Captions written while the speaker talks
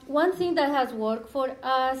one thing that has worked for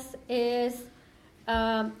us is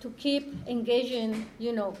to keep engaging,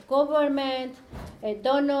 government,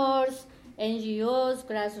 donors, NGOs,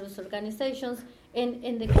 grassroots organizations,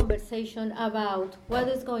 in the conversation about what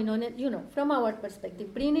is going on, from our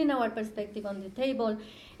perspective, bringing our perspective on the table.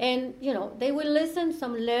 And, they will listen,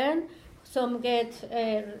 some learn, some get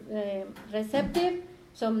receptive,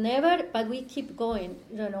 some never, but we keep going,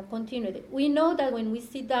 continue. We know that when we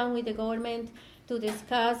sit down with the government to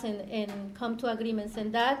discuss and come to agreements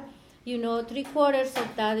and that, 3/4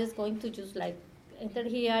 of that is going to just like enter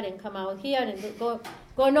here and come out here and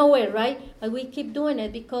go nowhere, right? But we keep doing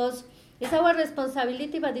it because it's our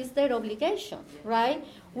responsibility, but it's their obligation, right?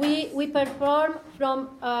 We perform from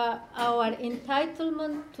our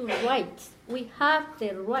entitlement to rights. We have the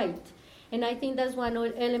right. And I think that's one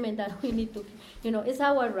element that we need to, it's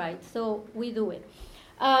our right, so we do it.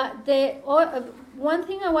 One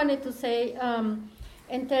thing I wanted to say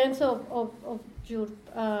in terms of your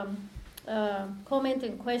comment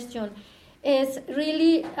and question is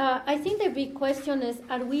really, I think the big question is,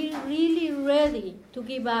 are we really ready to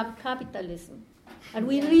give up capitalism? Are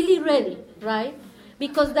we really ready, right?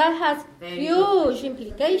 Because that has huge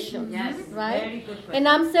implications, right? Very good question. And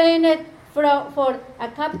I'm saying it for a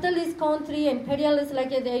capitalist country, imperialist like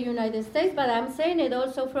the United States, but I'm saying it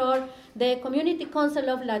also for the Community Council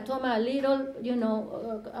of La Toma, a little,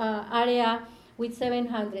 area with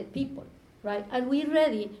 700 people, right? Are we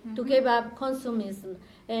ready to give up consumerism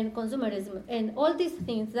and all these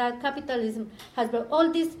things that capitalism has brought, all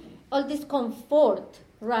this comfort,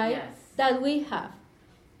 right? Yes. That we have,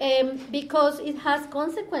 because it has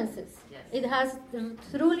consequences. Yes. It has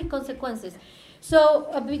truly consequences. So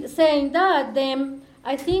saying that, then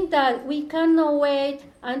I think that we cannot wait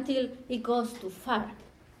until it goes too far.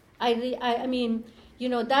 I mean,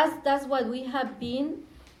 that's what we have been,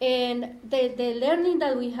 and the learning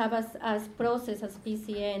that we have as process, as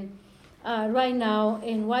PCN, right now,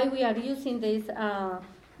 and why we are using these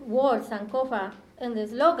words, Sankofa, and the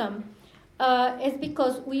slogan, is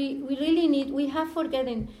because we have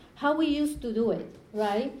forgotten how we used to do it,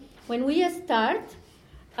 right? When we start,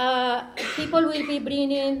 people will be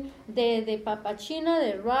bringing the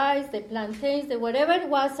papachina, the rice, the plantains, the whatever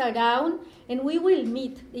was around, and we will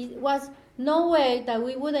meet. It was no way that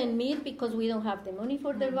we wouldn't meet because we don't have the money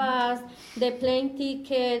for the bus, the plane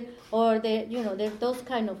ticket, or those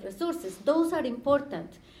kind of resources. Those are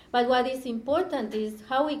important. But what is important is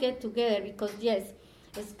how we get together, because yes,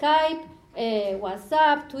 Skype,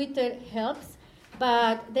 WhatsApp, Twitter helps,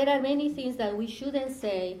 but there are many things that we shouldn't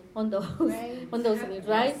say on those meetings,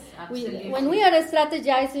 right? Yes, when we are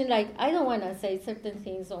strategizing, like, I don't want to say certain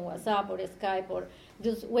things on WhatsApp or Skype or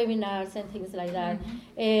just webinars and things like that.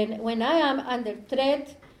 Mm-hmm. And when I am under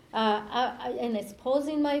threat and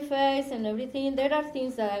exposing my face and everything, there are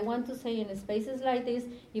things that I want to say in spaces like this,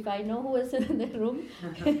 if I know who is in the room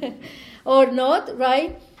or not,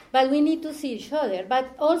 right? But we need to see each other.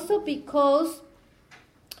 But also because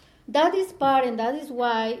that is part, and that is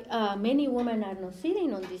why many women are not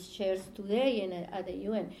sitting on these chairs today at the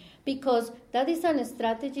UN, because that is a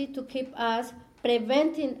strategy to keep us,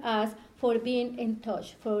 preventing us for being in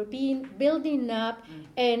touch, for building up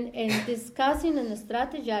and discussing and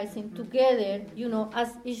strategizing together,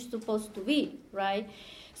 as it's supposed to be, right?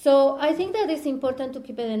 So I think that it's important to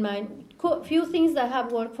keep it in mind. Few things that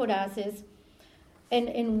have worked for us is,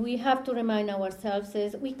 and we have to remind ourselves,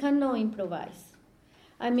 is we cannot improvise.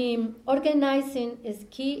 I mean, organizing is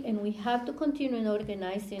key, and we have to continue in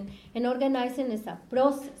organizing. And organizing is a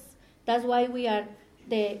process. That's why we are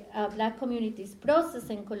the Black communities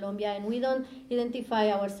process in Colombia, and we don't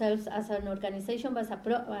identify ourselves as an organization, but a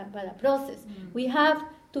process. Mm-hmm. We have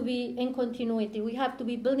to be in continuity. We have to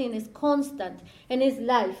be building. It's constant, and it's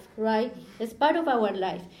life, right? It's part of our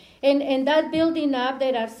life. And that building up,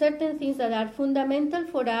 there are certain things that are fundamental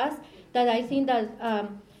for us that I think that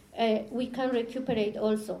we can recuperate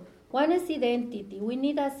also. One is identity. We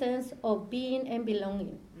need a sense of being and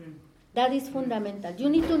belonging. That is fundamental. You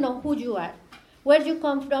need to know who you are, where you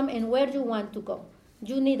come from, and where you want to go.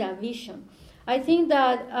 You need a vision. I think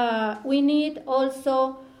that we need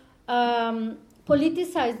also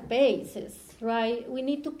politicized bases, right? We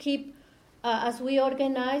need to keep, as we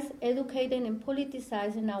organize, educating and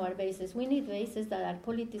politicizing our bases. We need bases that are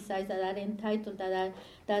politicized, that are entitled, that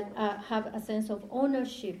have a sense of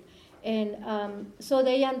ownership. And so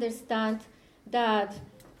they understand that,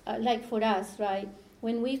 like for us, right?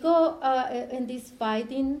 When we go in this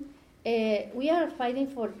fighting, we are fighting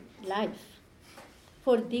for life,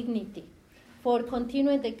 for dignity, for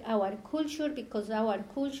continuing our culture, because our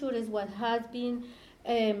culture is what has been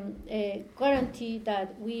guaranteed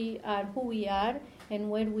that we are who we are, and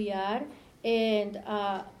where we are, and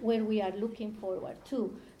where we are looking forward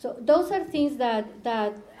to. So those are things that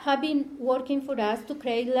have been working for us to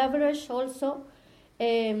create leverage also.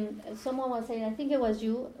 Someone was saying, I think it was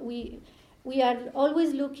you, we are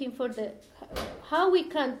always looking for how we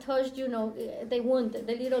can touch, the wound,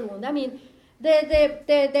 the little wound. I mean,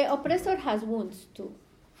 the oppressor has wounds too.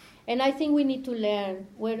 And I think we need to learn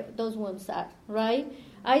where those wounds are, right?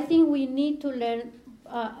 I think we need to learn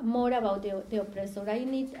more about the oppressor.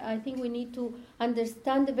 I think we need to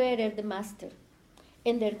understand better the master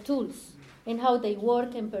and their tools and how they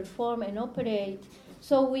work and perform and operate,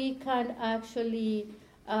 so we can actually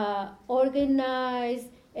organize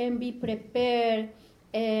and be prepared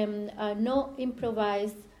and not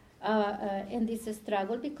improvise in this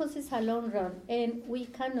struggle, because it's a long run and we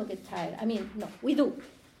cannot get tired. I mean, no, we do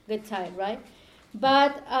get tired, right?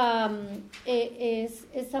 But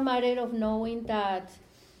it's a matter of knowing that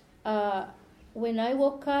when I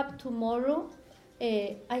woke up tomorrow,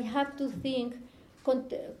 I have to think,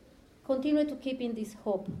 continue to keep in this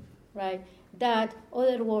hope, right, that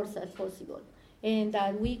other worlds are possible, and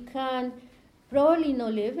that we can probably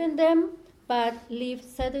not live in them, but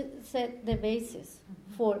set the basis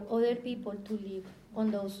for other people to live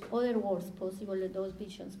on those other worlds possible, and those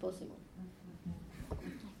visions possible.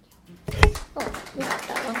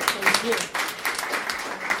 Thank you.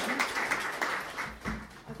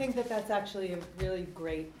 I think that's actually a really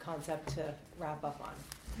great concept to wrap up on.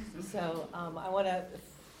 So I want to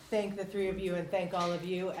thank the three of you and thank all of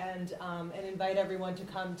you, and invite everyone to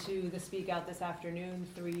come to the Speak Out this afternoon,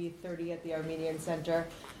 3:30 at the Armenian Center,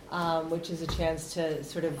 which is a chance to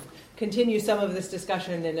sort of continue some of this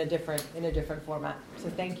discussion in a different format. So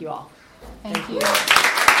thank you all. Thank you.